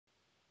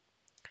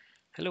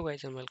Hello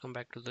guys and welcome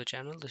back to the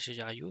channel. This is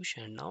Ayush,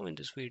 and now in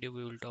this video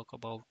we will talk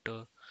about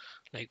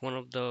one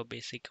of the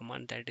basic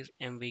command, that is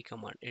mv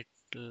command. It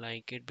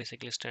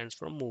basically stands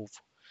for move.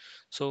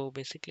 So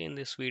basically in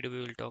this video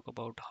we will talk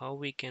about how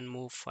we can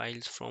move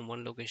files from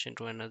one location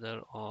to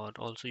another, or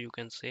also you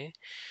can say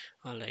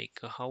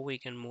how we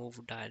can move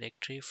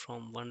directory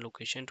from one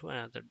location to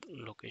another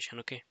location.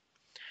 Okay,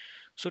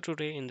 so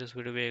today in this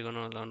video we are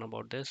gonna learn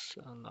about this,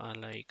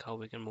 like how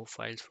we can move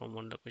files from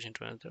one location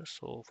to another.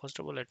 So first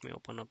of all, let me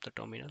open up the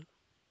terminal.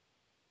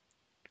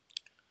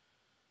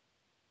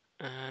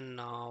 And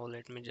now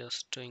let me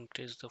just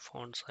increase the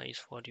font size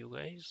for you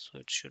guys so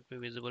it should be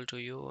visible to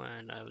you,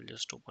 and I will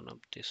just open up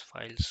these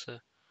files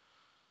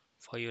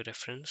for your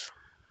reference.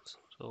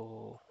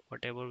 So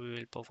whatever we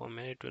will perform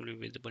here, it will be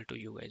visible to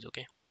you guys.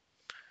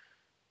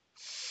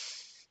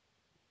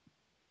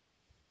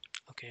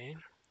 Okay,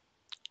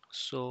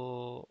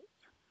 so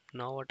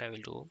now what I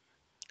will do,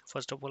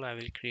 first of all I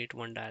will create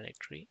one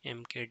directory,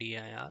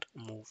 mkdir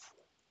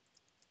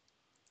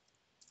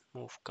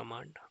move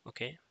command.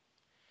 Okay,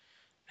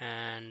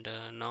 and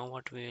now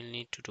what we will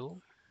need to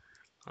do,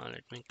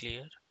 let me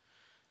clear.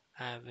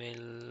 I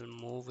will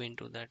move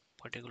into that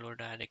particular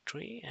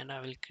directory and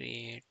I will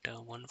create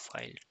one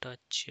file,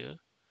 touch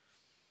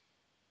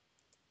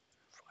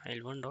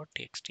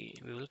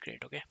file1.txt we will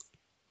create. Okay,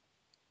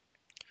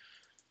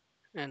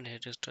 and here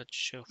is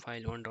touch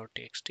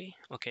file1.txt.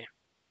 Okay,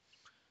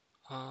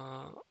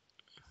 uh,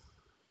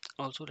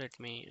 also let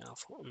me no,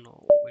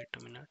 wait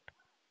a minute.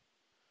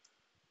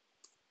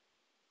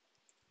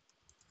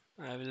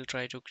 I will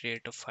try to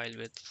create a file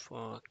with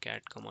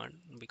cat command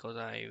because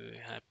I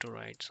have to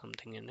write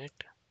something in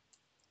it.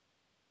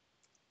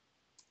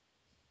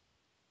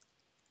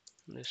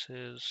 This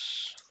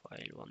is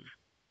file1,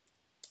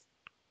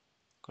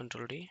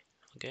 control D.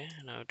 Okay,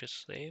 now it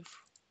is save.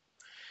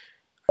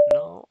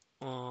 Now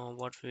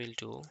what we will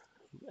do,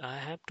 I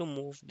have to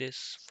move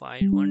this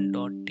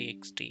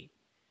file1.txt.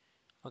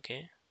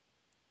 Okay,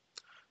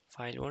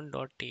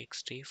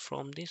 file1.txt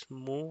from this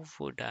move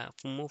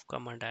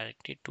command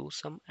directory to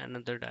some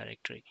another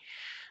directory.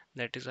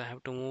 That is, I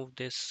have to move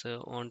this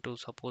onto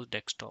suppose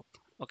desktop.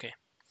 Okay,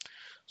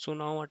 so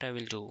now what I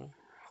will do,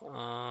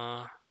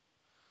 uh,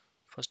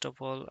 first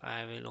of all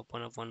I will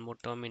open up one more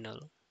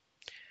terminal,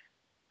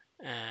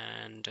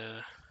 and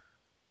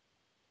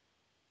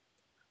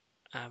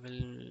I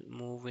will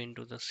move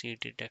into the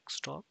cd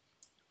desktop.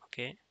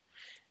 Okay,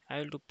 I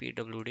will do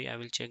pwd. I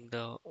will check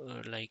the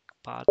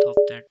path of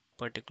that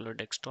particular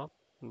desktop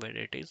where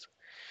it is.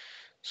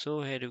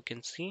 So here you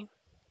can see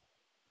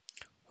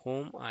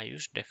home I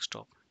use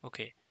desktop.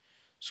 Okay,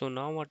 so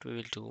now what we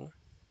will do,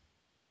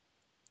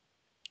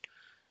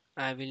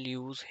 I will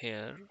use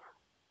here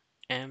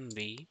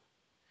mv,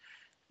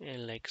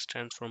 like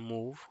stands for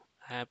move.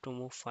 I have to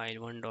move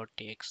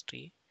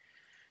file1.txt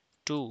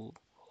to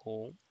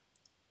home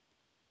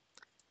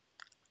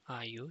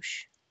I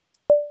use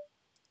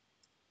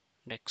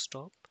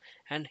desktop.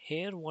 And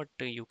here what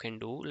you can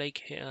do,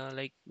 like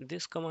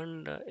this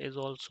command is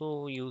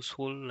also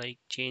useful, like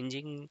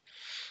changing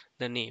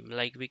the name,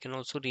 like we can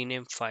also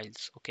rename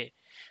files. Okay,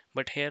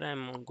 but here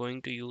I'm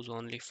going to use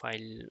only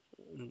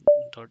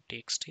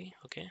file.txt.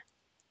 Okay,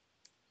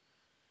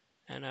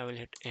 and I will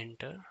hit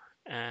enter,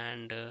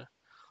 and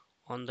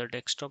on the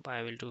desktop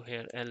I will do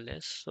here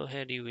ls. So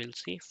here you will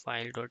see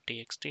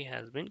file.txt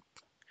has been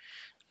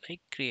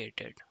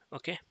created.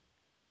 Okay,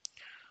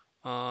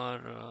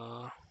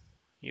 or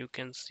you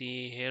can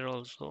see here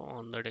also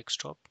on the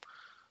desktop,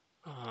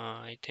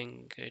 I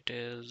think it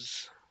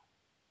is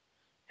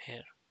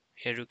here.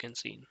 Here you can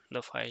see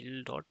the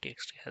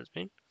file.txt has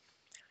been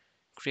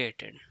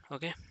created.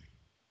 Okay,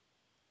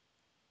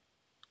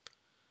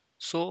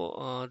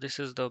 so this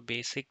is the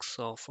basics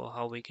of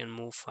how we can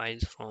move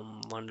files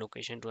from one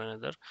location to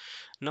another.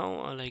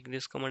 Now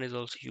this command is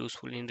also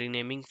useful in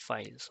renaming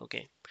files.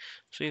 Okay,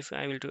 so if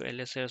I will do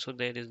ls here, so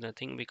there is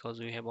nothing because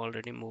we have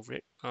already moved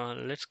it.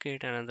 Let's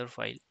create another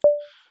file,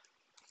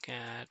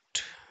 cat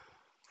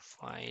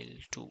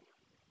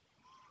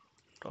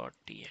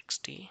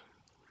file2.txt.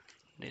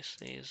 This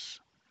is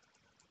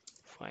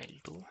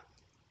file2.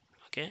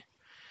 Okay,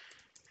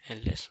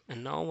 ls,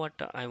 and now what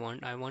I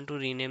want to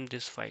rename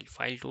this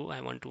file2.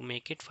 I want to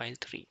make it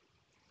file3.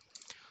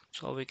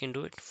 So we can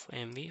do it,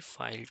 mv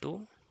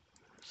file2,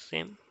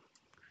 same.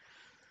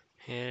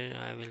 Here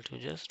I will do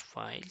just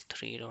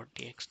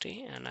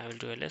file3.txt, and I will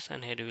do ls,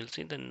 and here you will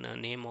see the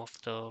name of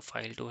the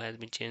file2 has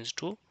been changed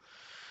to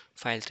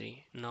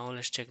file3. Now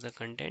let's check the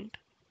content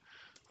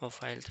of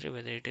file3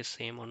 whether it is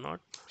same or not.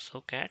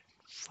 So cat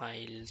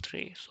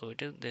file3, so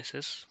it is, this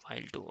is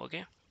file2.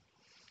 Okay,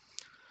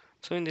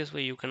 so in this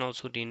way you can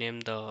also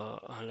rename the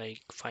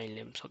file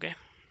names. Okay,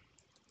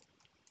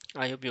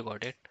 I hope you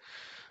got it.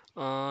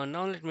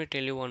 Now let me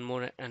tell you one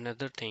more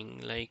another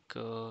thing,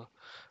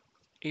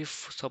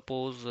 if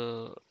suppose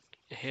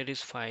here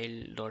is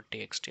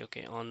file.txt,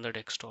 okay, on the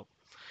desktop,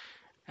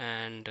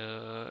 and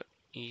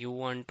you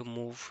want to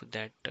move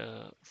that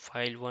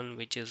file1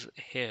 which is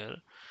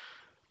here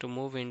to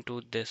move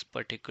into this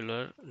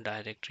particular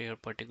directory or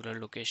particular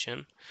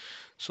location.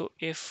 So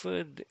if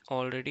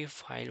already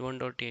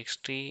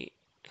file1.txt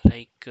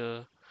like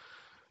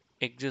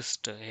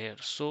exist here,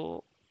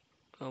 so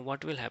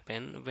what will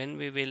happen when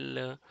we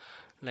will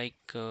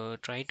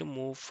try to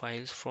move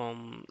files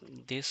from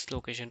this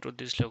location to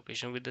this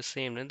location with the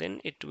same, and then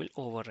it will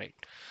overwrite.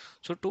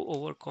 So to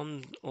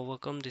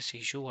overcome this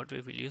issue, what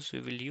we will use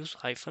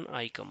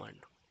 -i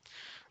command,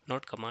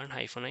 not command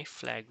 -i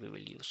flag we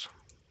will use.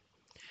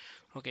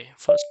 Okay,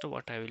 first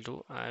what I will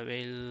do, I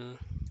will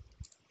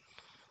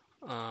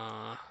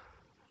uh,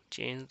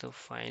 change the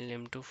file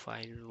name to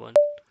file1,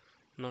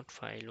 not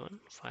file1,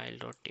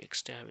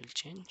 file.txt I will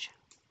change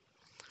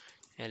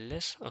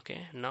ls.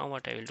 Okay, now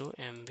what I will do,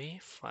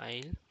 mv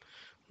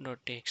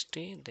file.txt,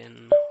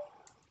 then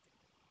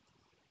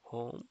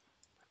home,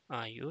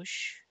 ayush,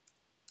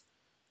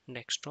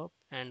 desktop,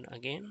 and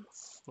again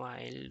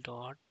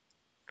file.txt,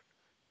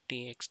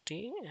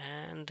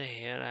 and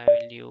here I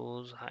will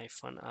use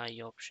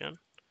 -i option,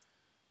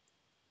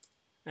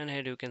 and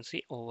here you can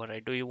see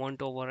override. Do you want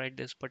to override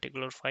this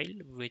particular file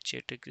which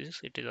it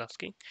exists, it is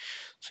asking.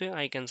 So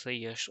I can say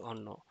yes or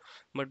no,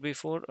 but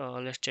before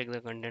let's check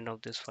the content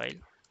of this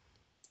file.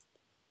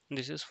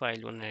 This is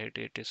file1,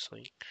 it is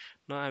showing.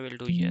 Now I will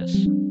do yes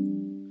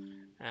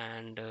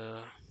and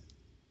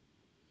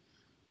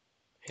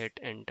hit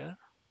enter,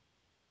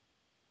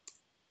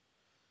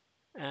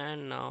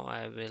 and now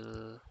I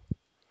will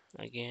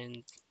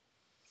again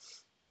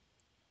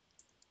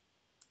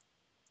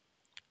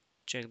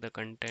check the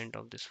content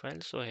of this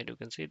file. So here you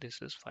can see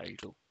this is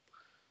file2.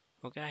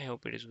 Okay, I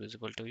hope it is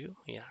visible to you.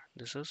 Yeah,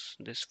 this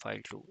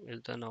file2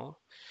 is the now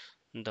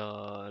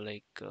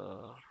the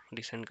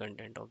decent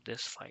content of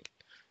this file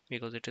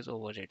because it is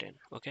overwritten.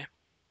 Okay,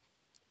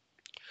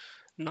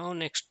 now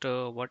next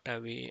what I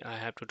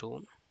have to do,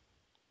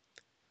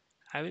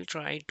 I will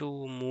try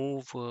to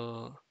move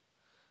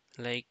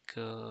like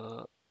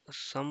uh,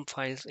 some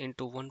files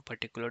into one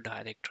particular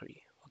directory.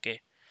 Okay,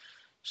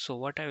 so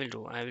what I will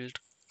do, I will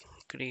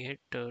create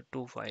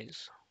two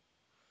files,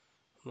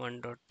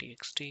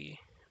 1.txt,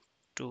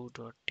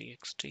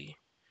 2.txt.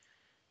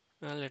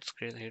 Let's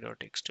create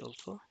 3.txt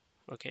also.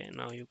 Okay,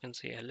 now you can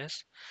see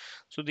ls.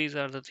 So these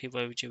are the three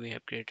files which we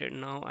have created.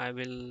 Now I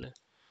will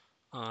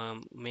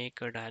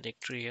make a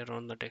directory here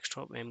on the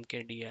desktop,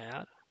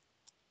 mkdir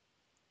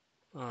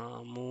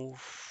move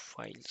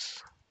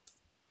files.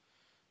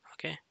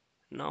 Okay,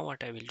 now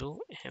what I will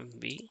do,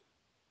 mv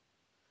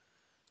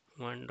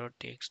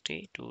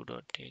 1.txt,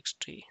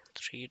 2.txt,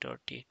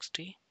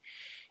 3.txt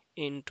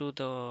into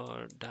the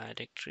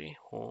directory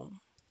home,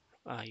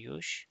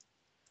 ayush,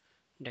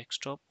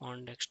 desktop.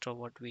 On desktop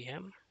what we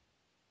have,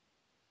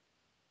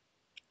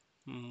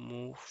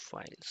 move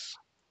files.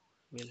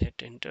 We'll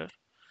hit enter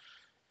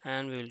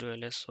and we will do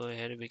ls. So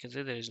here we can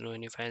see there is no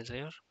any files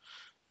here.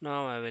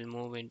 Now I will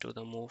move into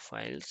the move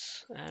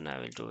files and I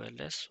will do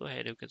ls. So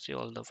here you can see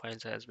all the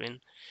files has been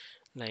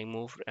like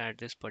moved at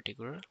this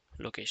particular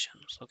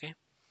locations. Okay,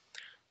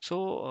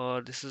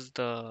 so this is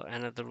the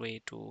another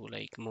way to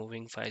like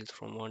moving files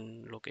from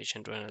one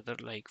location to another,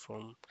 like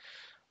from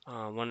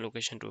one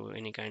location to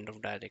any kind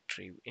of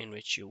directory in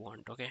which you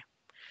want. Okay,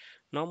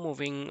 now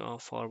moving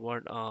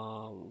forward,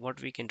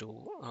 what we can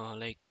do,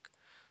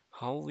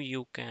 how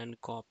you can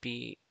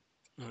copy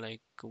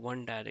like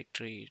one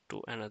directory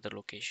to another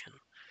location.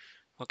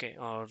 Okay,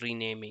 or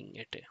renaming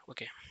it.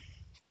 Okay,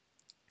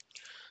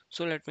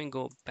 so let me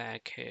go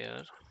back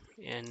here,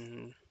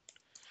 and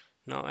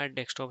now at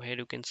desktop here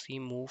you can see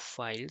move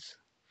files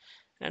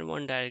and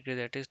one directory,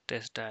 that is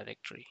test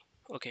directory.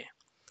 Okay,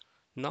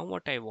 now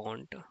what I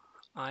want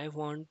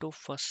to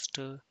first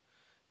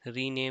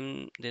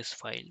rename this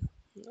file,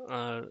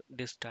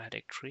 this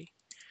directory.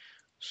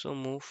 So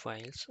move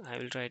files, I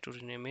will try to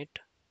rename it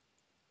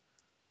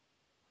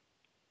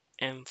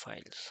m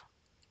files.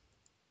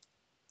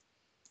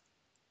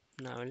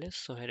 Now let's,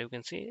 so here you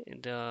can see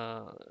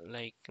the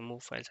like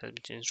move files has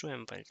been changed to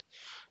m files.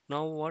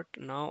 Now what,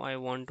 now I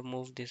want to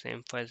move this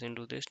m files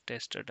into this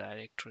tester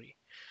directory.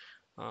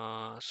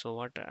 So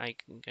what I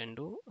can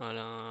do,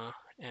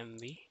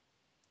 mv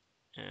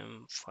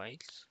m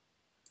files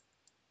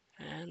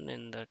and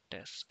in the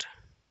test,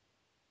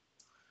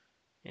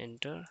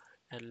 enter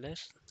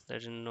ls. There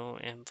is no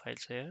m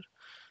files here.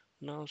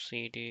 Now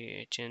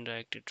cd change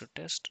directory to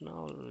test.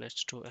 Now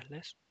let's do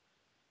ls,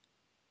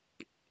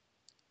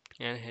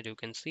 and here you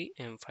can see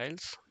m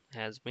files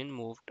has been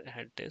moved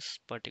at this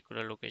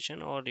particular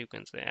location, or you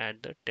can say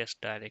at the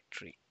test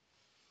directory.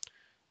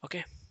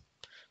 Okay,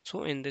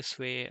 so in this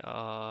way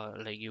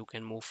like you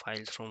can move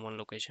files from one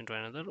location to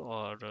another,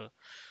 or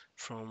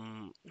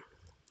from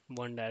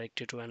one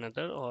directory to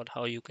another, or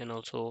how you can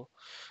also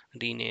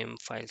rename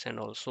files, and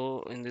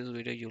also in this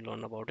video you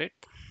learn about it.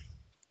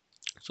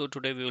 So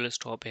today we will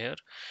stop here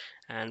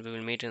and we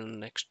will meet in the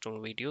next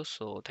video.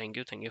 So thank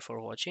you for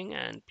watching,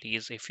 and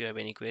please, if you have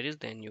any queries,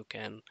 then you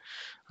can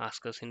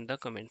ask us in the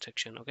comment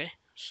section. Okay,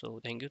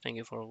 so thank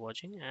you for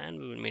watching, and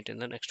we will meet in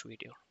the next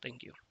video.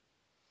 Thank you.